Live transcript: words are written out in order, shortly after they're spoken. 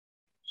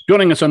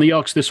Joining us on the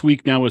Elks this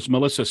week now is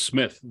Melissa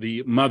Smith,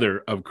 the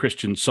mother of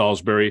Christian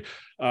Salisbury.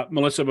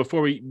 Melissa,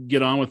 before we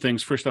get on with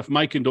things, first off,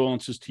 my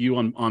condolences to you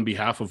on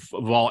behalf of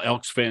all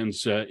Elks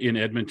fans in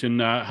Edmonton.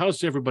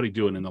 How's everybody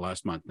doing in the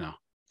last month now?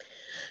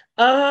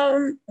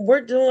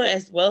 We're doing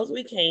as well as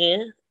we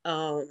can.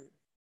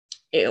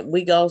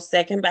 We go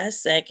second by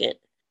second.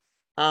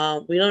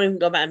 We don't even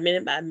go by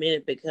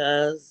minute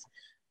because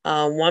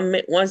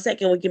 1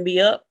 second we can be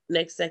up,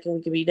 next second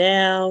we can be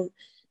down,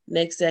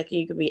 next second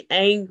you can be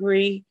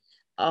angry.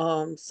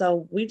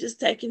 So we just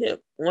taking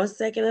it 1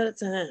 second at a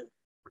time.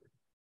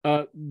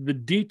 The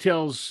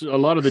details, a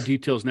lot of the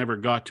details never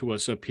got to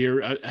us up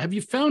here. Have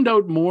you found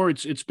out more?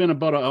 It's been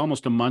about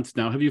almost a month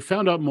now. Have you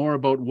found out more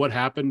about what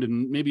happened?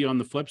 And maybe on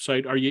the flip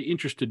side, are you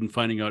interested in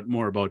finding out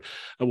more about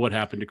what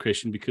happened to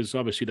Christian? Because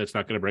obviously that's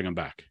not going to bring him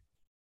back.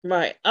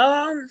 Right.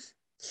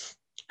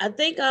 I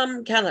think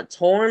I'm kind of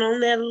torn on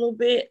that a little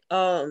bit.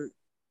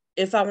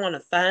 If I want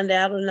to find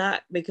out or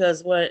not,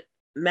 because what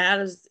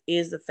matters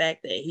is the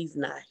fact that he's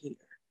not here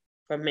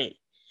for me.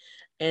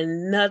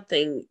 And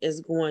nothing is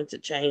going to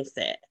change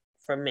that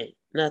for me.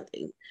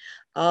 Nothing.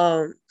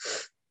 Um,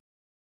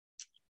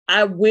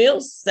 I will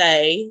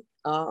say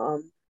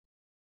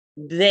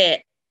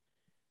that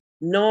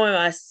knowing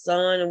my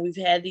son, and we've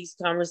had these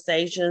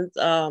conversations,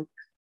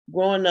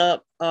 growing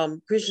up,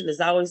 Christian has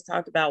always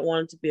talked about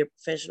wanting to be a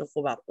professional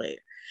football player.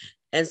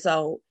 And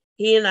so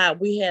he and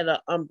we had an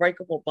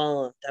unbreakable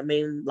bond. I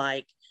mean,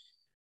 like,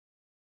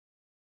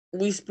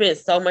 we spent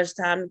so much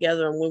time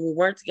together, and when we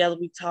weren't together,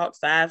 we talked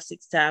 5,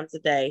 6 times a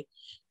day.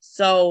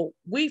 So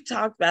we've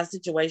talked about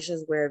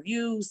situations where if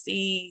you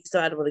see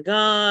somebody with a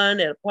gun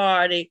at a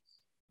party,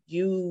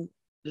 you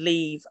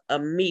leave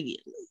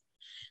immediately.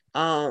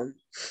 Um,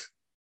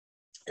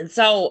 and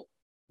so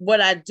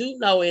what I do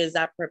know is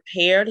I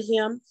prepared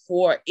him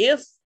for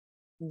if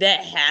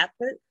that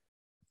happened.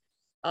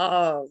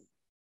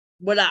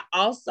 What I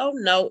also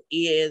know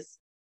is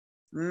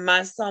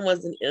my son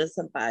was an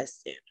innocent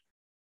bystander.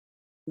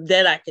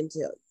 That I can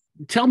tell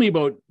you. Tell me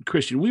about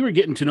Christian. We were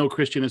getting to know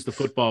Christian as the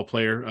football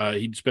player.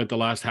 He'd spent the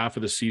last half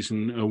of the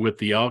season with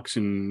the Elks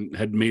and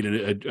had made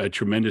a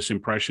tremendous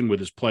impression with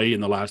his play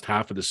in the last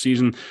half of the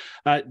season.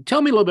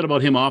 Tell me a little bit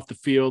about him off the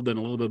field and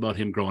a little bit about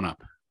him growing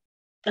up.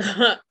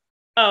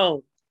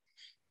 Oh,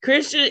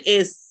 Christian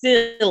is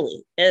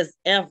silly as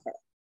ever.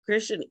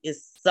 Christian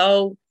is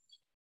so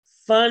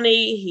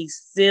funny. He's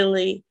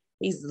silly.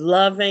 He's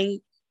loving.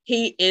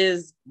 He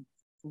is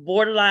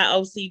borderline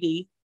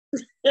OCD.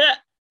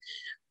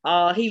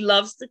 He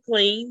loves to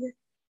clean.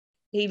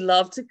 He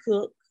loved to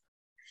cook.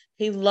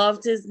 He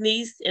loved his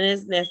niece and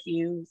his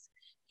nephews.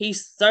 He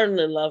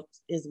certainly loved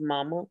his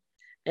mama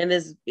and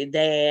his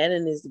dad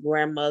and his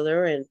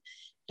grandmother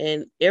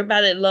and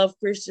everybody that loved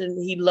Christian,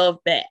 he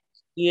loved back,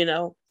 you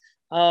know.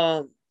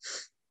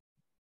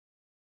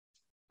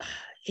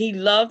 He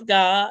loved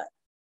God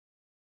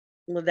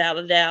without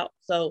a doubt.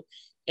 So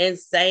in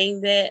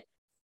saying that,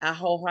 I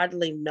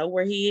wholeheartedly know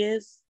where he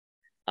is.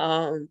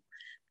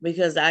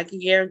 Because I can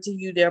guarantee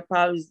you there are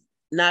probably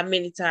not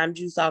many times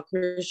you saw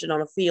Christian on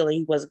the field and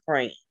he wasn't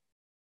praying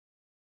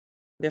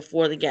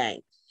before the game.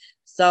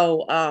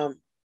 So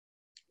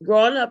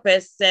growing up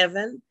at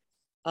 7,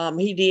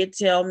 he did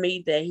tell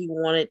me that he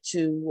wanted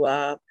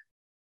to,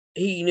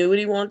 he knew what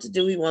he wanted to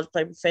do. He wanted to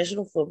play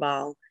professional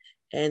football.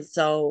 And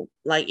so,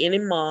 like any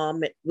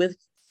mom with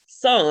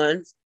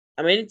sons,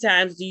 how many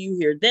times do you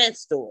hear that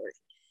story?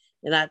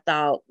 And I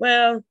thought,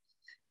 well,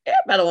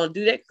 everybody want to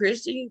do that,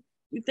 Christian.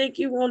 You think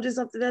you want to do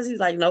something else? He's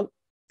like, nope,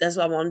 that's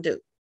what I want to do.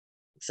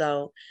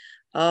 So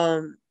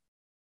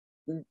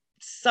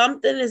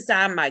something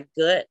inside my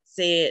gut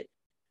said,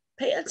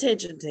 pay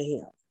attention to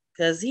him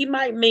because he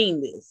might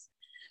mean this.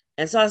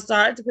 And so I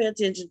started to pay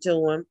attention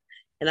to him,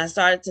 and I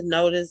started to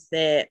notice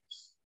that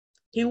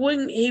he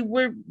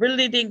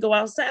really didn't go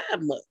outside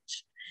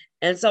much.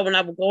 And so when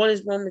I would go in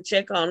his room and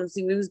check on him,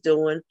 see what he was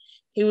doing,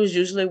 he was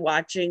usually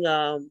watching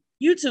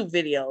YouTube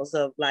videos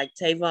of like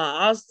Tavon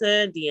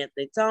Austin,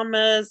 DeAnthony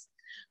Thomas,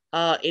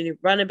 any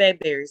running back,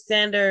 Barry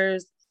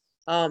Sanders.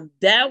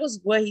 That was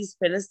what he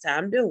spent his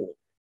time doing.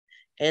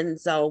 And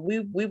so we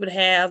would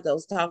have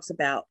those talks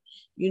about,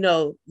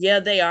 yeah,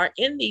 they are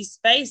in these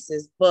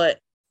spaces, but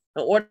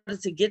in order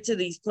to get to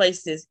these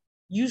places,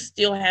 you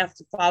still have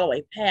to follow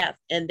a path.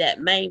 And that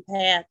main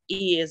path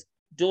is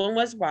doing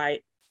what's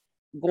right,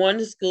 going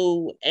to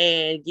school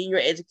and getting your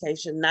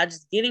education, not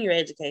just getting your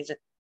education,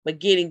 but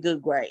getting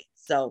good grades.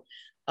 So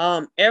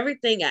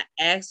everything I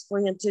asked for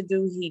him to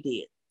do, he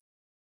did.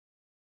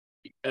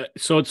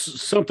 So it's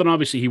something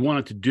obviously he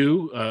wanted to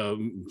do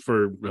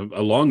for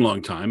a long,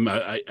 long time.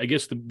 I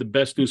guess the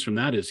best news from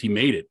that is he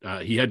made it.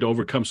 He had to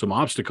overcome some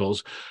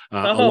obstacles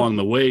along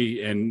the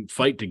way and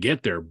fight to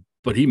get there,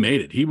 but he made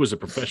it. He was a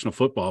professional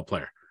football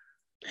player.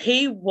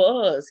 He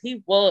was.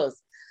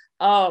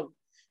 I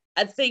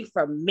think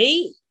for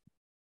me,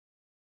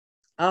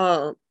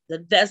 that's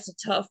the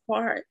tough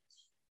part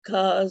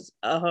because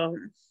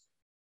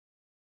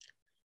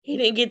he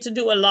didn't get to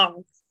do it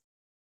long.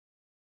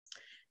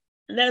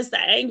 And that's the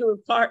angry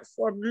part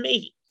for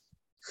me.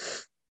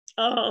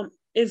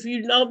 if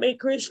you know me,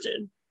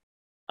 Christian,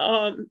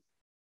 I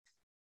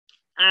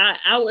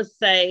would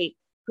say,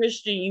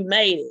 Christian, you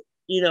made it.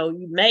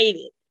 You made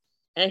it.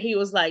 And he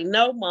was like,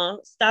 no, Mom,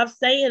 stop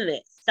saying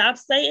that. Stop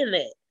saying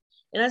that.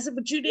 And I said,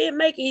 but you didn't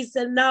make it. He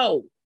said,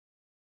 no,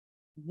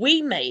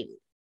 we made it.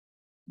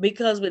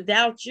 Because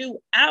without you,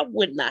 I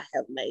would not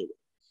have made it.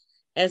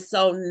 And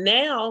so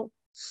now,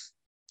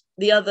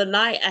 the other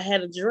night, I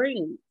had a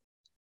dream.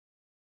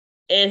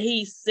 And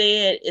he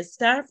said, it's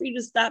time for you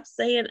to stop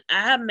saying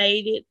I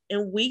made it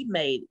and we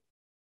made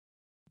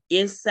it.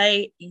 And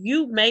say,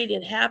 you made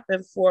it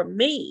happen for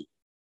me.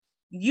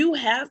 You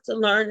have to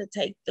learn to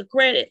take the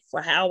credit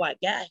for how I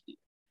got here.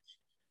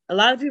 A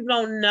lot of people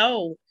don't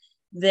know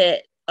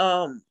that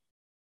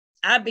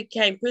I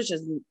became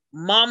Christian's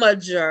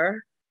momager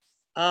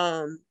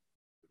when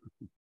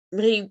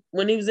he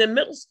was in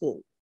middle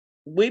school.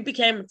 We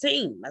became a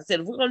team. I said,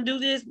 if we're going to do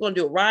this, we're going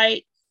to do it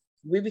right.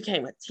 We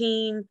became a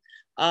team.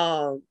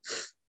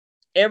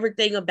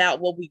 Everything about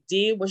what we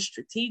did was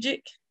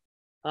strategic.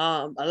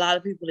 A lot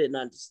of people didn't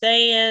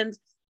understand.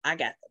 I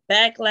got the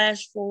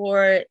backlash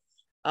for it.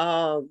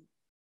 I've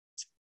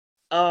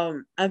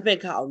been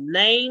called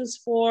names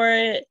for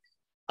it,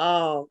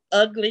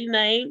 ugly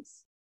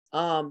names.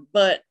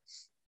 But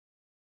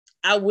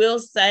I will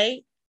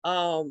say,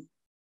 I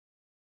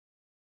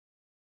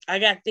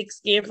got thick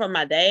skin from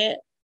my dad.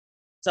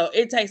 So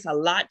it takes a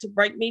lot to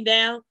break me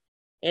down.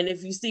 And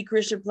if you see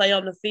Christian play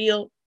on the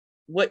field,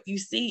 what you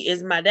see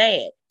is my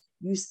dad.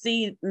 You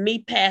see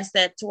me pass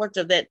that torch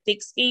of that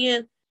thick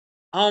skin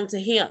on to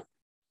him.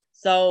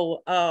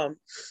 So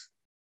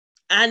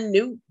I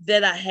knew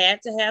that I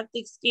had to have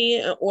thick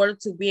skin in order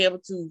to be able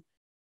to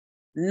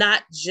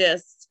not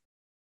just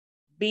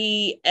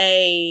be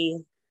a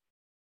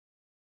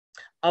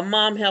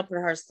mom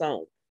helping her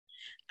son.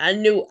 I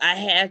knew I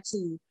had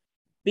to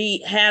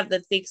have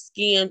the thick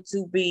skin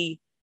to be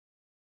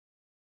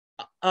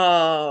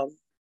a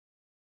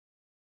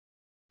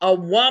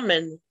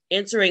woman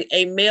entering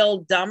a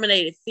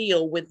male-dominated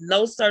field with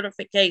no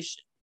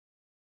certification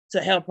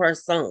to help her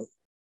son.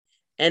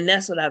 And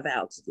that's what I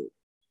vowed to do.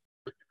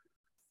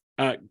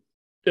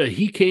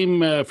 He came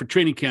for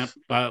training camp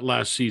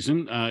last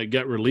season,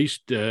 got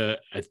released, I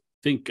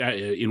think,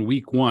 in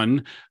week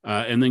 1,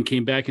 and then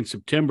came back in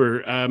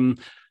September.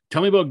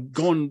 Tell me about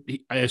going.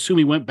 I assume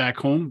he went back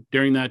home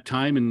during that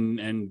time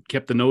and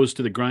kept the nose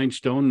to the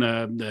grindstone.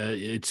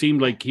 It seemed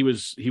like he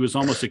was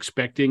almost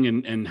expecting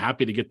and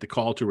happy to get the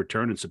call to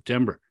return in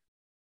September.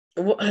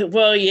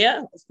 Well,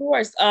 yeah, of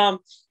course.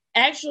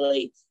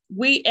 Actually,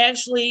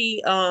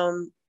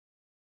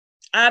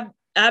 I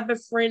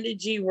befriended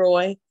G.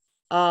 Roy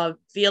via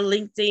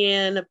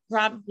LinkedIn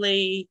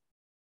probably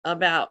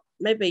about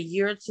maybe a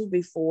year or two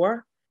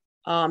before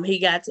he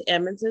got to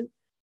Edmonton.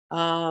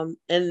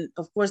 And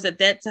of course, at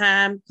that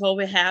time,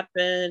 COVID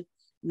happened,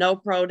 no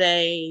pro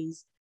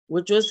days,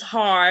 which was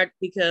hard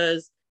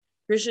because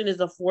Christian is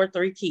a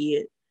 4-3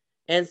 kid.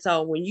 And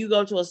so when you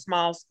go to a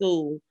small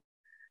school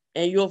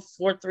and you're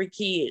a 4-3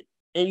 kid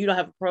and you don't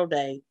have a pro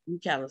day, you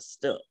kind of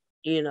stuck,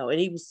 and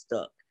he was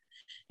stuck.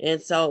 And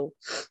so,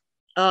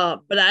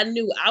 but I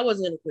knew I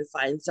wasn't going to quit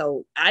fighting.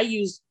 So I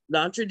used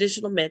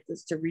non-traditional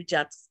methods to reach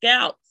out to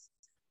scouts.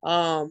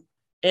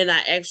 And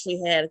I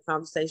actually had a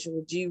conversation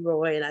with G.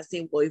 Roy, and I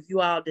said, well, if you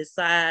all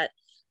decide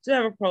to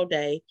have a pro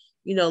day,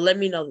 let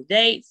me know the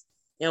dates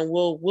and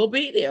we'll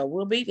be there.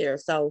 We'll be there.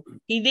 So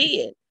he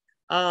did.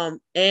 And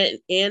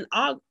in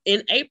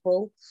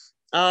April,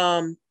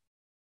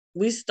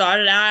 we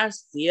started our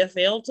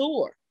CFL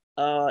tour,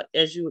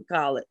 as you would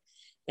call it.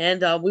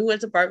 And we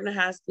went to Berkeley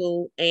High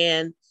School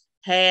and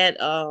had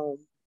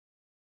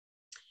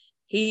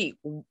he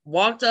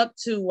walked up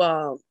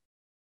to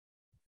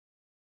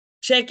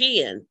check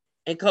in,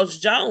 and Coach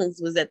Jones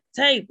was at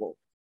the table,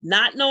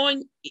 not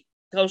knowing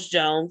Coach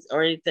Jones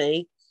or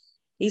anything.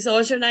 He said,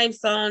 what's your name,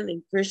 son?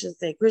 And Christian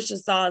said, Christian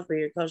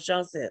Salisbury. Coach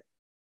Jones said,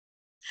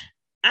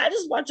 I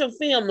just watched your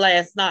film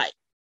last night.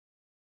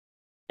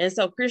 And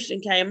so Christian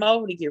came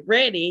over to get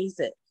ready. He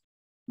said,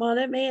 Mom,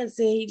 that man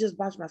said he just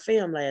watched my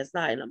film last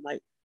night. And I'm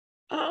like,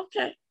 oh,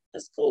 okay,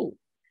 that's cool.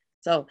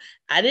 So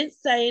I didn't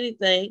say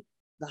anything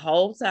the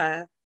whole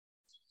time.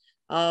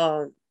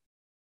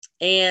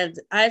 And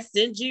I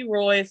sent G.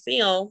 Roy a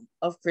film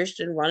of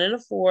Christian running a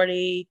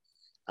 40.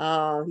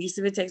 He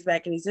sent me a text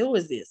back and he said, who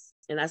is this?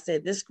 And I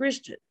said, this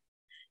Christian.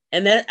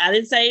 And then I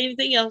didn't say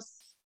anything else.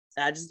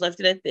 I just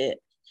left it at that.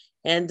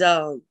 And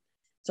so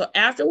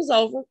after it was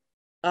over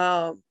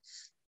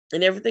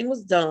and everything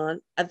was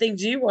done, I think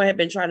G. Roy had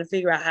been trying to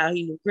figure out how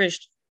he knew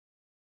Christian.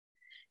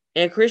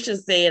 And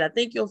Christian said, I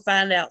think you'll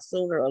find out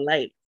sooner or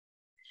later.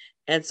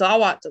 And so I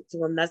walked up to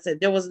him and I said,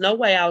 there was no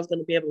way I was going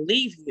to be able to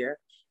leave here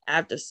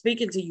after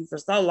speaking to you for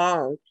so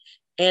long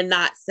and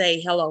not say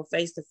hello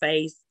face to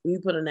face. You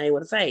put a name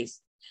with a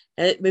face.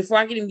 And before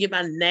I could even get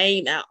my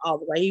name out all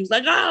the way, he was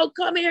like, oh,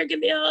 come here, give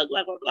me a hug,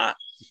 blah, blah, blah.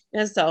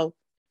 And so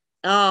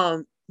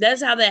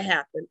that's how that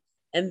happened.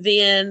 And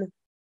then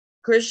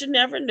Christian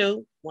never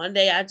knew. One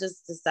day I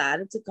just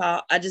decided to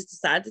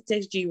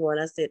text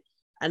G1. I said,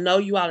 I know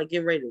you all are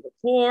getting ready to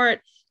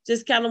report.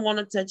 just kind of want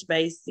to touch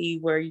base, see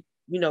where,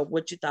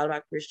 what you thought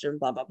about Christian,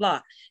 blah, blah,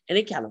 blah. And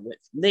it kind of went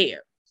from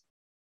there.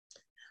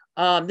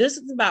 This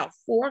was about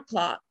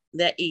 4:00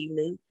 that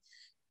evening.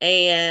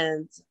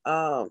 And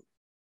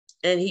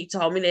he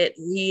told me that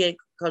he and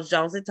Coach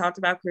Jones had talked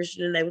about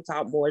Christian and they would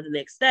talk more the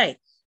next day.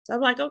 So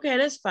I'm like, okay,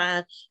 that's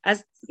fine. I,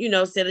 said,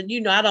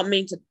 I don't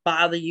mean to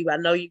bother you. I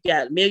know you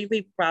got a million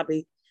people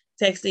probably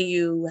texting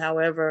you.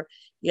 However,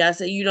 I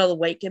said, the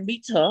wait can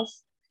be tough,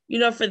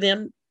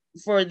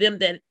 for them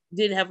that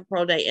didn't have a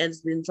pro day and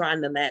has been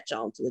trying to latch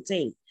on to a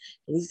team.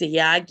 And he said,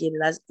 yeah, I get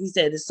it. He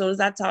said, as soon as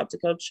I talk to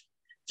Coach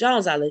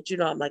Jones, I'll let you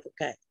know. I'm like,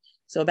 okay.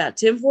 So about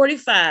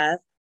 10:45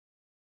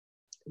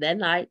 that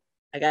night,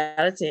 I got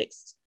a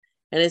text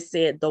and it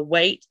said, the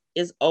wait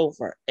is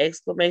over,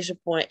 exclamation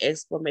point,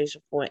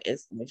 exclamation point,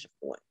 exclamation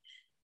point.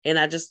 And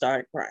I just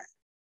started crying.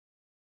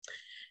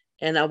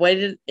 And I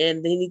waited,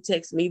 and then he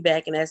texted me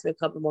back and asked me a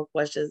couple more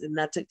questions. And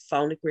I took the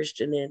phone to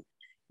Christian and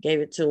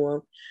gave it to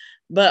him.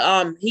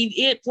 But he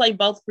did play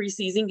both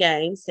preseason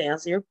games, to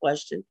answer your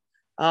question.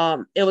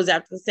 It was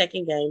after the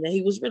second game that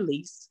he was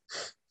released.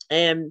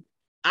 And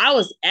I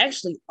was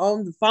actually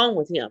on the phone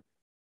with him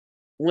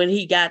when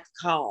he got the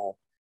call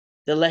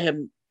to let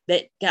him,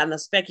 that kind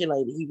of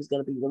speculated he was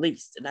going to be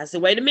released. And I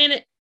said, wait a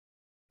minute,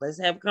 let's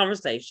have a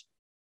conversation.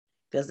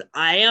 Because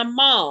I am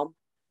mom,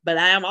 but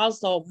I am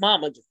also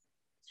mom again.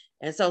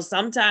 And so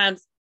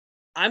sometimes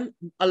a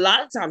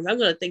lot of times I'm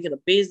going to think in a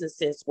business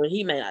sense when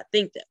he may not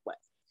think that way.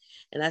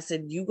 And I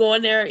said, you go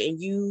in there and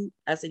you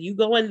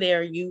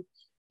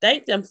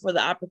thank them for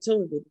the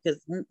opportunity,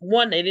 because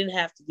one, they didn't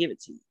have to give it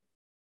to you.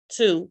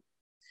 Two,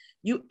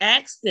 you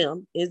ask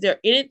them, is there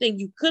anything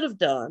you could have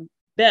done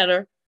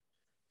better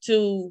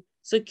to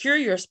secure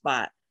your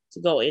spot to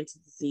go into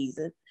the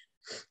season?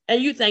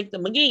 And you thank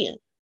them again.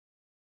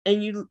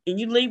 And you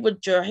leave with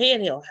your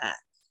head held high.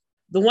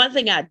 The one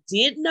thing I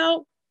did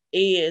know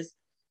is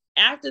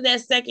after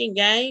that second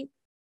game,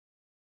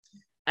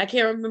 I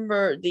can't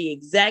remember the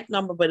exact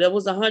number, but it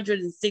was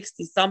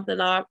 160 something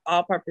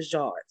all-purpose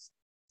yards.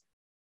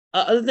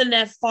 Other than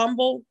that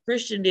fumble,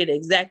 Christian did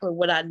exactly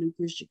what I knew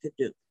Christian could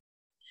do.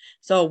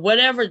 So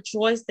whatever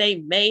choice they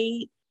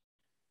made,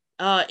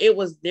 it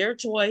was their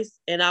choice,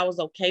 and I was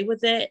okay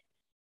with that.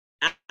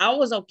 I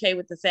was okay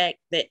with the fact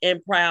that,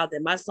 and proud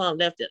that my son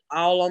left it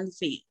all on the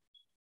field.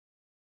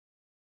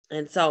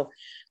 And so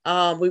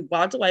we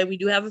walked away. We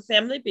do have a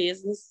family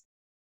business.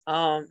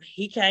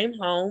 He came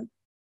home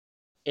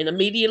and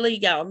immediately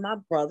got with my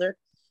brother.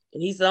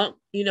 And he's on,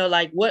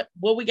 like what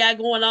we got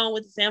going on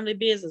with the family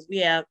business. We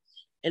have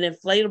an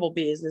inflatable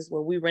business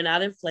where we rent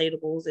out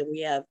inflatables, and we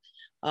have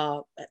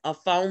a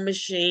foam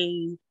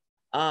machine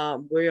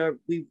where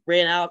we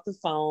rent out the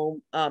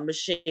foam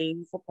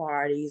machine for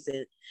parties,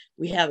 and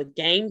we have a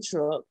game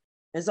truck.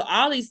 And so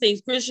all these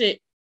things, Christian,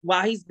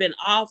 while he's been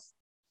off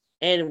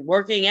and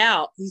working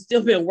out, he's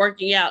still been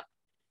working out.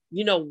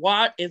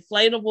 Water,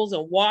 inflatables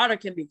and water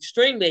can be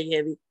extremely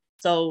heavy.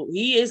 So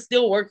he is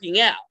still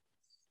working out.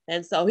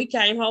 And so he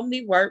came home and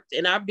he worked,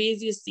 and our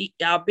busiest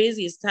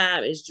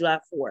time is July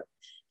 4th.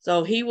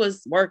 So he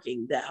was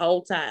working that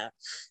whole time.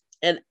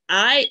 And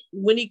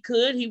when he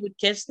could, he would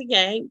catch the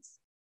games.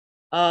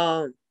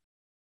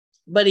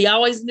 But he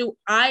always knew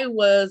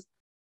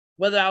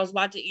whether I was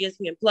watching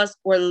ESPN Plus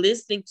or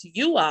listening to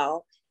you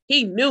all,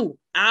 he knew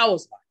I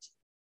was watching.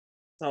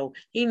 So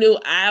he knew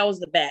I was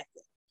the backup.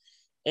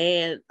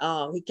 And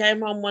he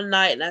came home one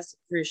night and I said,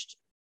 Christian,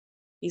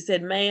 he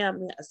said,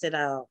 ma'am, I said,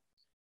 I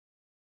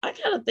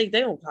kind of think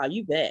they're going to call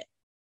you back.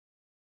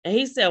 And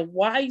he said,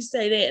 why you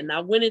say that? And I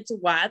went into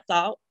why I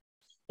thought.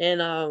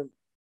 And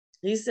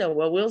he said,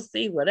 well, we'll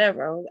see,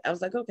 whatever. I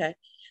was like, okay.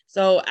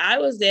 So I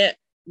was at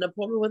an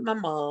appointment with my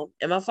mom,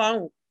 and my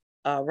phone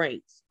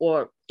rings,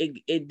 or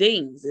it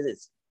dings, and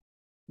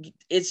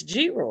it's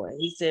G-Roy.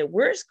 He said,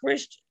 where's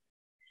Christian?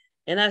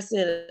 And I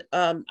said,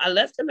 I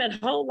left him at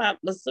home.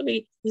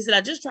 He said,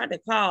 I just tried to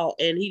call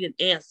and he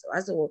didn't answer.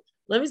 I said, well,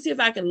 let me see if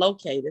I can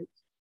locate him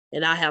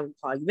and I'll have him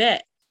call you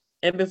back.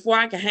 And before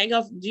I can hang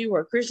up from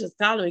G-Roy, Christian's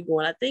calling me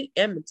going, I think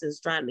Edmonton's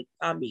trying to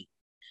call me.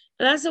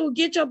 And I said, well,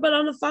 get your butt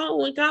on the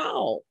phone and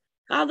call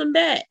them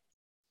back.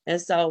 And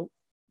so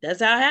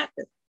that's how it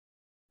happened.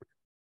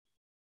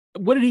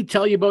 What did he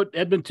tell you about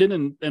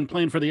Edmonton and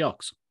playing for the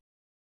Elks?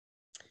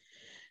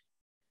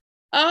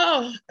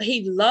 Oh,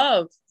 he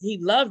loved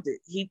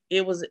it.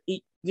 It was.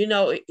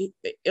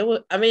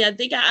 I mean, I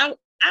think I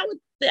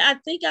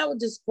would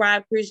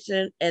describe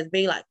Christian as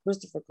being like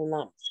Christopher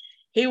Columbus.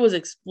 He was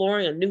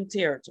exploring a new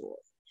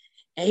territory,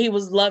 and he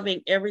was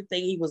loving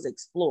everything he was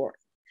exploring.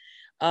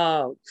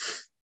 I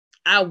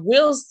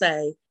will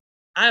say,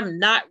 I'm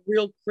not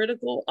real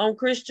critical on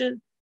Christian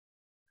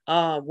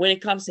when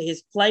it comes to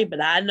his play,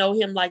 but I know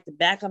him like the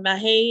back of my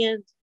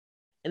hand.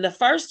 In the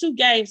first two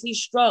games, he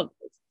struggled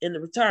in the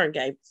return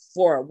game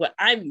for what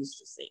I'm used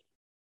to seeing.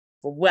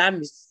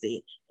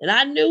 And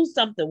I knew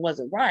something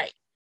wasn't right.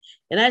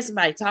 And I had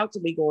somebody talk to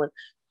me going,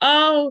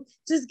 oh,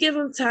 just give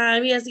him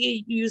time. He has to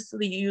get used to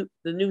the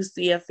new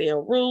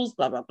CFL rules,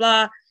 blah, blah,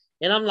 blah.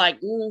 And I'm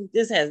like,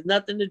 this has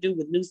nothing to do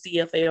with new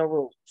CFL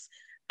rules.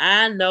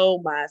 I know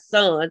my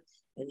son,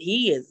 and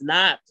he is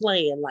not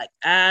playing like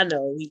I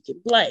know he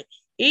can play.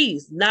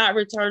 He's not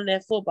returning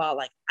that football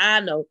like I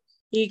know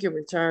he can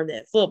return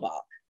that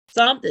football.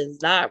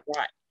 Something's not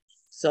right.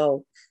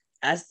 So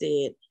I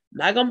said, I'm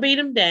not going to beat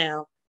him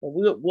down, but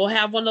we'll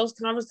have one of those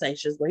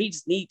conversations where he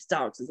just needs to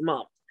talk to his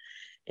mom.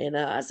 And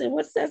I said,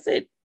 what's that? I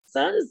said,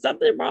 son, is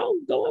something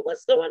wrong going?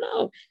 What's going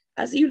on?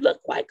 I said, you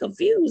look quite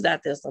confused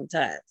out there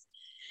sometimes.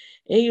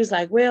 And he was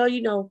like, well,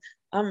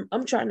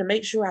 I'm trying to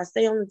make sure I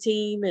stay on the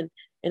team and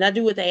I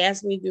do what they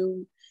ask me to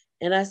do.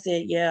 And I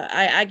said, yeah,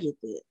 I get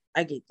that.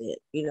 I get that.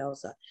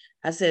 So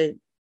I said,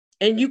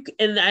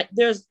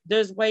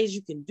 there's ways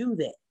you can do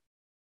that.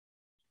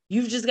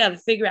 You've just got to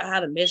figure out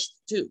how to mesh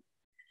the two.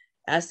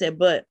 I said,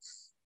 but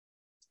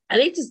I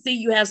need to see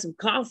you have some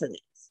confidence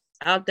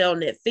out there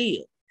on that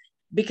field,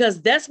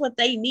 because that's what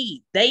they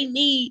need. They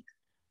need,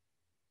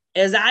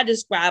 as I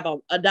describe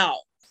them, a dog.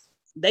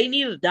 They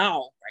need a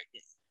dog right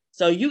now.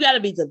 So you got to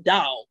be the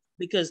dog,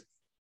 because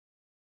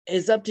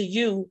it's up to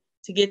you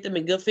to get them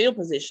in good field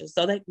position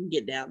so they can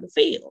get down the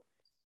field.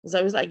 So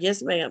he was like,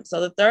 yes, ma'am. So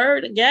the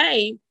third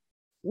game,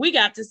 we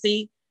got to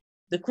see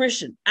the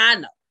Christian I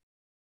know.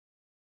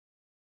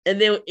 And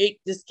then it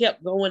just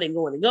kept going and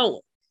going and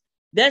going.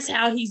 That's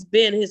how he's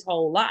been his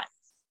whole life.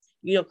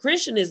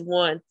 Christian is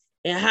one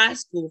in high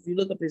school. If you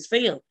look up his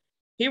film,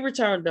 he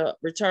returned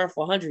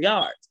for 100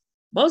 yards.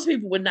 Most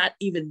people would not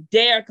even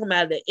dare come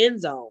out of the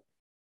end zone.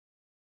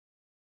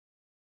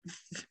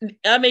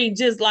 I mean,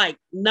 just like,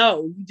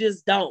 no, you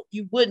just don't.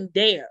 You wouldn't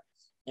dare.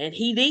 And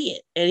he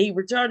did. And he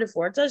returned it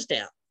for a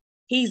touchdown.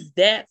 He's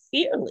that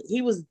fearless.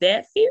 He was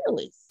that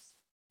fearless.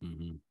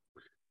 Mm-hmm.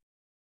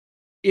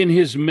 In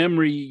his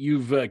memory,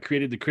 you've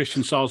created the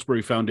Christian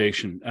Salisbury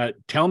Foundation.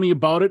 Tell me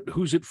about it.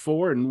 Who's it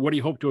for? And what do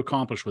you hope to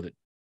accomplish with it?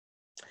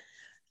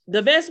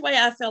 The best way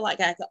I felt like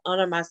I could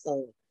honor my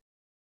son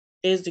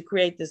is to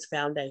create this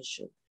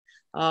foundation.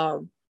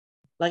 Like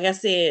I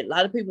said, a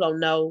lot of people don't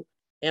know,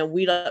 and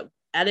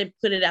I didn't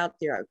put it out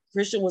there.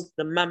 Christian was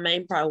my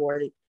main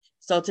priority.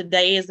 So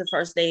today is the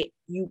first day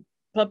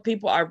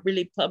people are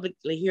really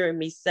publicly hearing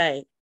me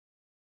say,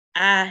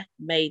 I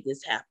made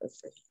this happen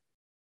for him.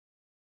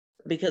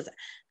 Because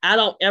I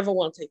don't ever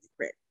want to take the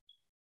credit,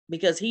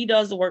 because he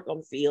does the work on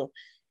the field.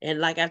 And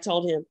like I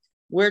told him,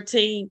 we're a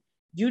team.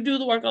 You do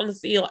the work on the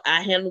field.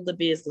 I handle the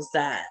business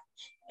side.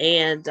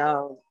 And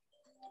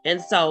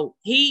so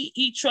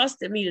he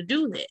trusted me to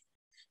do that.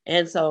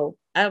 And so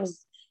I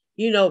was,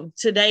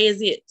 today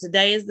is it.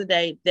 Today is the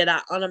day that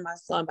I honor my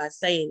son by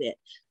saying that.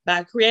 But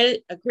I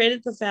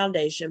created the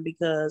foundation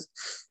because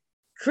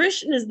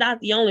Christian is not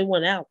the only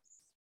one out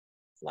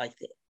there like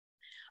that.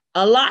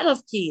 A lot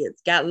of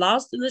kids got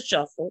lost in the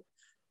shuffle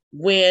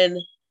when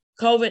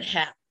COVID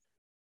happened.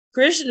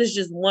 Christian is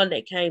just one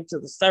that came to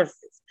the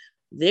surface.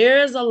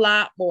 There's a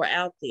lot more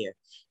out there,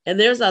 and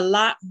there's a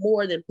lot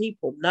more than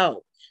people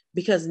know,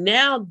 because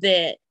now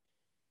that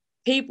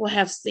people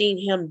have seen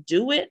him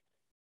do it,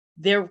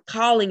 they're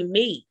calling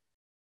me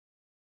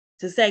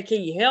to say,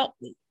 can you help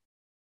me?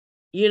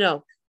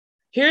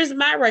 Here's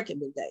my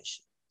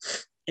recommendation.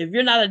 If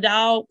you're not a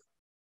dog,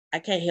 I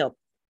can't help you.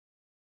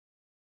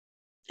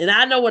 And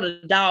I know what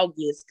a dog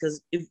is,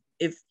 because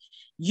if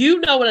you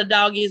know what a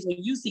dog is when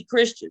you see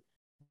Christian,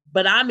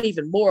 but I'm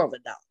even more of a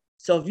dog.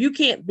 So if you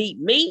can't beat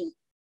me,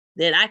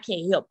 then I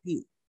can't help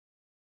you.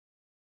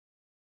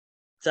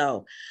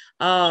 So,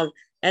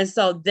 and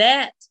so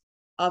that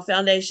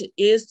foundation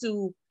is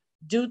to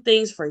do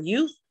things for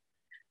youth,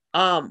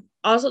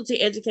 also to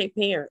educate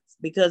parents,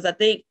 because I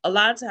think a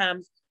lot of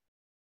times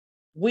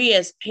we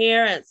as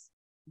parents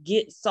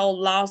get so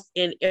lost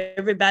in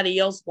everybody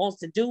else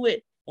wants to do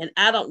it, and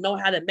I don't know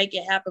how to make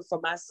it happen for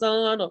my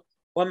son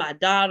or my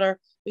daughter,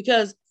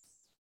 because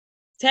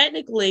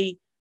technically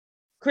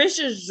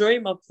Christian's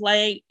dream of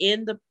playing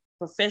in the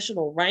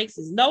professional ranks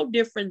is no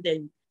different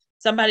than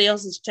somebody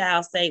else's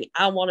child saying,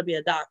 I want to be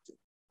a doctor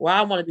or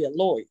I want to be a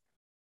lawyer.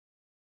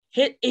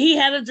 He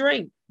had a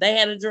dream. They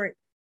had a dream.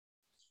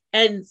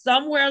 And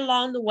somewhere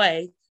along the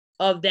way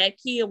of that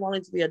kid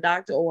wanting to be a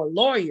doctor or a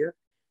lawyer,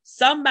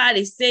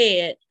 somebody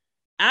said,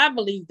 I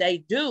believe they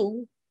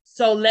do,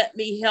 so let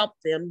me help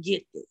them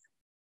get there.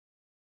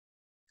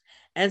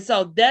 And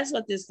so that's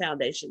what this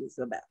foundation is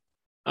about.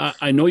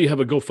 I know you have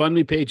a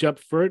GoFundMe page up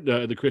for it,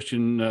 the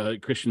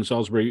Christian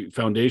Salisbury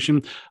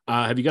Foundation.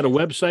 Have you got a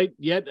website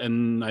yet?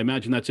 And I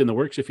imagine that's in the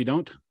works if you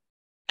don't.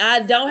 I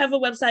don't have a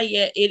website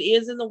yet. It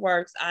is in the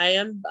works. I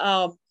am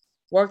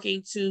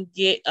working to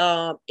get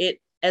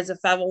it as a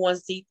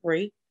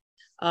 501c3.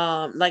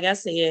 Like I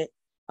said,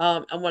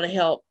 I want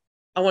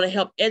to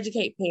help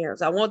educate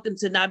parents. I want them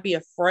to not be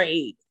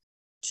afraid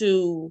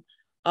to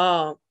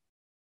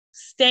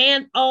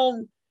stand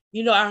on,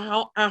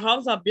 our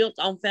homes are built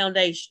on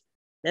foundation.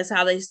 That's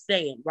how they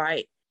stand,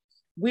 right?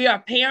 We are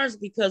parents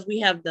because we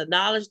have the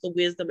knowledge, the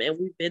wisdom, and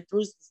we've been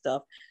through some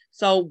stuff.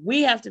 So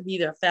we have to be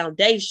their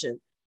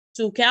foundation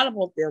to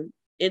catapult them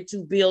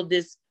into build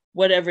this,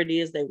 whatever it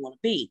is they want to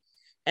be.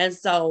 And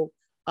so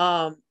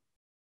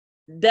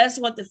that's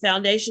what the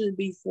foundation will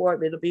be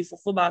for. It'll be for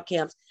football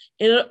camps.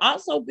 And it'll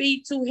also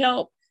be to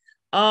help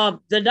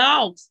The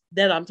dogs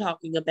that I'm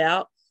talking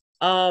about,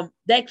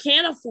 that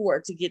can't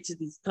afford to get to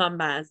these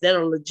combines that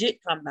are legit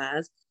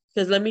combines.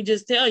 Because let me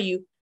just tell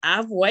you,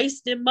 I've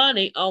wasted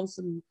money on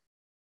some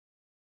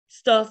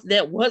stuff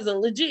that wasn't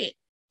legit.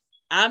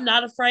 I'm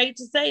not afraid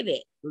to say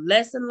that.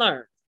 Lesson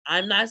learned.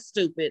 I'm not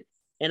stupid,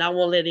 and I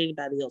won't let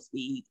anybody else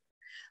be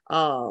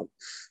either.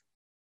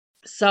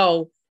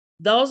 So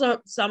those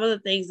are some of the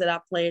things that I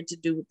plan to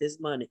do with this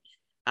money.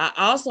 I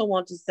also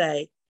want to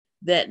say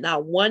that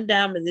not one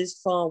dime of this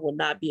fund will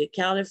not be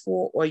accounted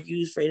for or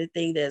used for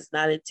anything that's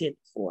not intended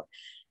for.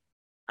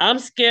 I'm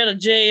scared of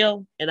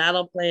jail, and I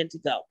don't plan to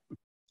go.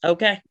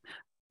 Okay.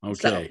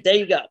 So there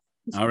you go.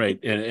 All right.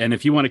 And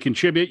if you want to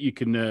contribute, you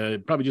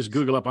can probably just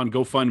Google up on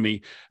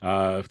GoFundMe,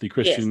 the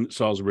Christian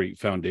Salisbury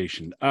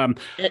Foundation. I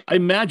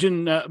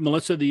imagine,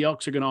 Melissa, the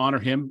Elks are going to honor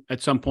him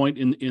at some point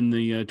in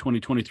the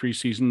 2023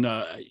 season.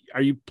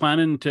 Are you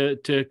planning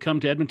to come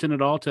to Edmonton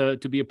at all to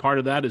be a part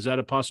of that? Is that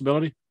a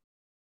possibility?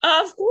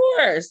 Of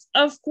course.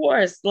 Of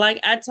course. Like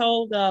I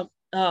told the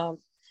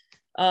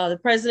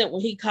president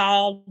when he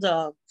called,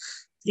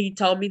 he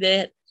told me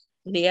that,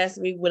 and he asked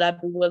me would I be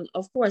willing.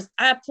 Of course,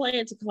 I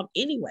plan to come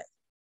anyway,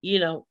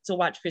 to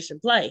watch Christian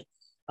play.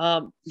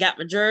 Got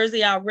my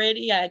jersey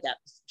already. I got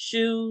some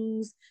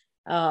shoes.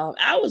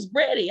 I was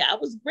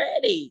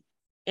ready.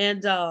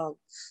 And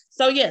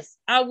so yes,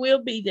 I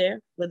will be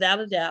there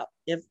without a doubt.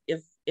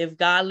 If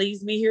God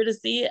leads me here to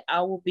see it,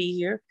 I will be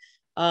here.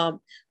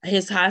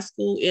 His high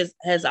school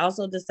has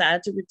also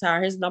decided to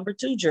retire his number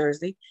 2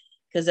 jersey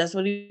because that's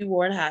what he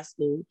wore in high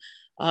school.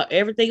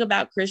 Everything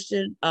about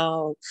Christian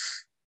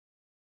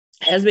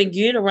has been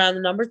geared around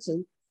the number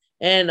 2.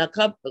 And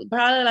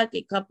probably like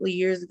a couple of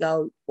years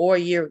ago or a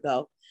year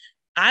ago,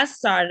 I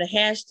started a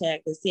hashtag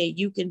that said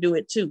you can do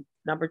it too,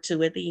 number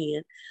 2 at the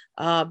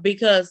end,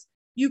 because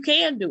you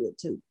can do it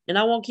too. And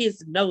I want kids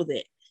to know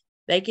that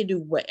they can do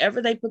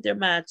whatever they put their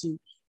mind to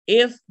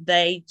if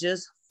they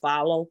just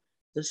follow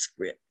the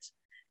script,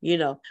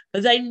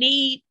 but they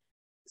need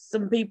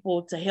some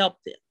people to help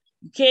them.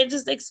 You can't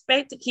just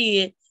expect a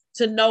kid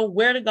to know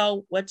where to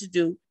go, what to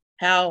do,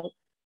 how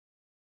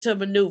to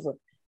maneuver.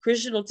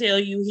 Christian will tell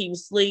you he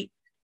was asleep,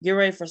 get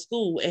ready for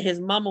school, and his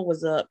mama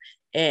was up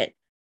at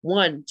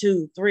 1,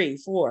 2, 3,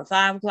 4,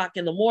 5 o'clock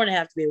in the morning,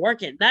 have to be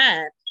working at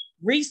 9,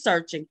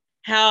 researching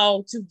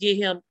how to get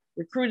him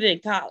recruited in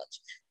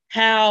college,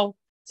 how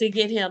to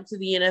get him to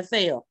the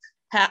NFL,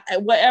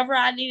 whatever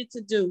I needed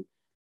to do,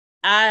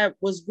 I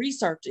was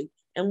researching.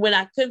 And when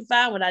I couldn't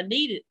find what I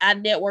needed, I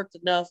networked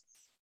enough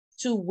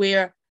to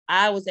where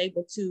I was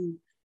able to,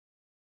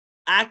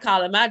 I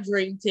call it my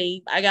dream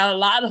team. I got a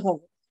lot of them.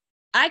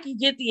 I can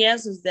get the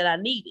answers that I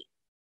needed.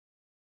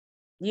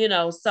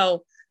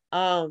 So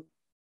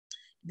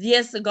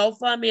yes, the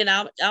GoFundMe,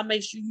 and I'll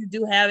make sure you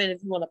do have it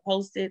if you want to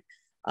post it.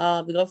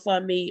 The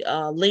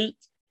GoFundMe link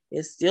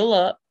is still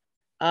up.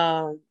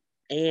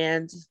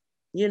 And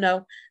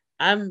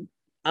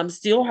I'm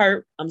still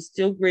hurt. I'm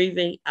still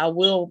grieving. I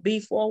will be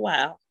for a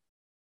while.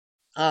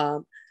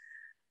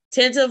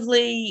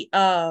 Tentatively,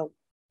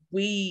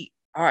 we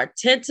are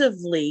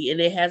tentatively, and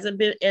it hasn't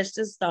been etched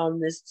in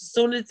stone. As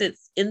soon as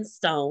it's in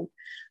stone,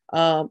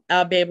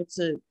 I'll be able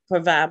to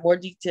provide more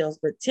details.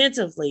 But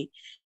tentatively,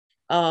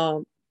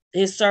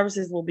 his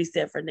services will be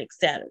set for next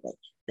Saturday.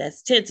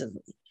 That's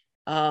tentatively.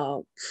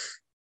 And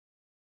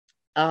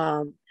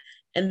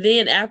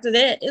then after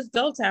that, it's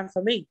go time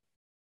for me.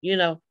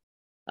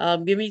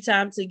 Give me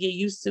time to get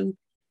used to,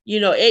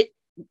 it,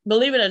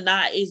 believe it or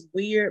not, it's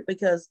weird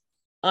because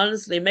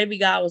honestly, maybe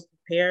God was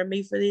preparing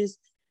me for this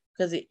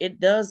because it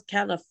does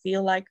kind of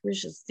feel like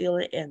Christian's still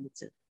in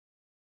Edmonton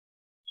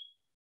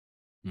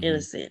in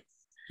a sense.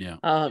 Yeah.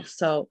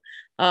 So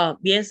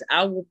yes,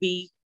 I will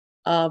be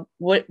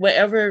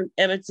whatever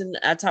Edmonton,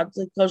 I talked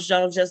to Coach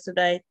Jones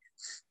yesterday,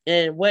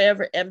 and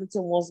whatever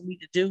Edmonton wants me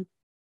to do,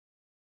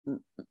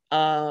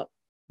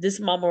 this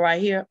mama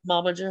right here,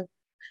 Momager,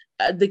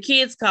 the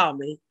kids call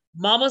me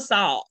Mama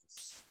Sauls.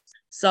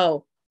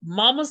 So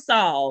Mama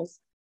Sauls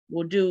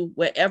will do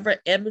whatever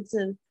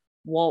Edmonton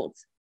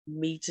wants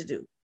me to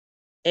do.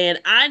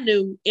 And I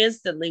knew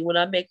instantly when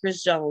I met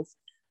Chris Jones,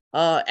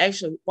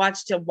 actually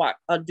watched him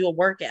do a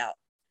workout,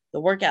 the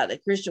workout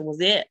that Christian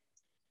was at.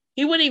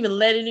 He wouldn't even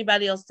let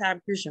anybody else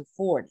time Christian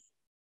 40.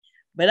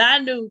 But I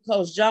knew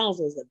Coach Jones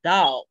was a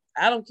dog.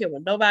 I don't care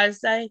what nobody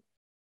say.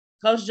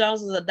 Coach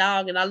Jones was a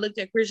dog. And I looked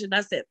at Christian and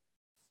I said,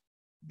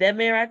 that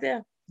man right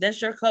there,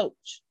 that's your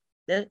coach.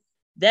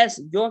 That's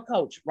your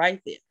coach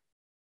right there.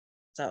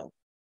 So,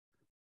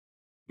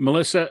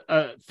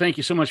 Melissa, thank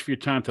you so much for your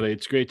time today.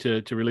 It's great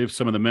to relive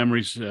some of the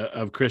memories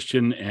of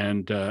Christian,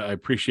 and I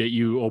appreciate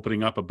you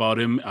opening up about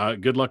him.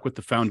 Good luck with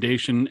the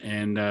foundation,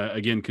 and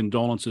again,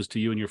 condolences to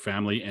you and your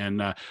family,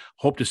 and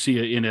hope to see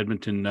you in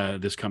Edmonton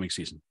this coming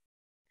season.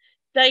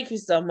 Thank you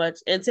so much.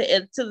 And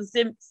to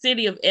the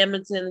city of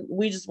Edmonton,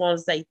 we just want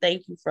to say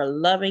thank you for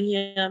loving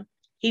him.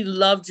 He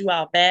loved you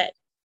all back.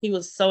 He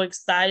was so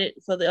excited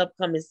for the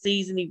upcoming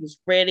season. He was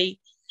ready.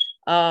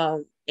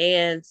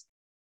 And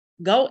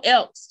go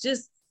Elks.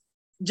 Just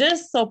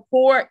just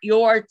support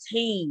your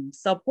team.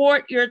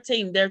 Support your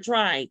team. They're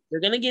trying.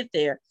 They're going to get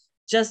there.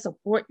 Just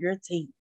support your team.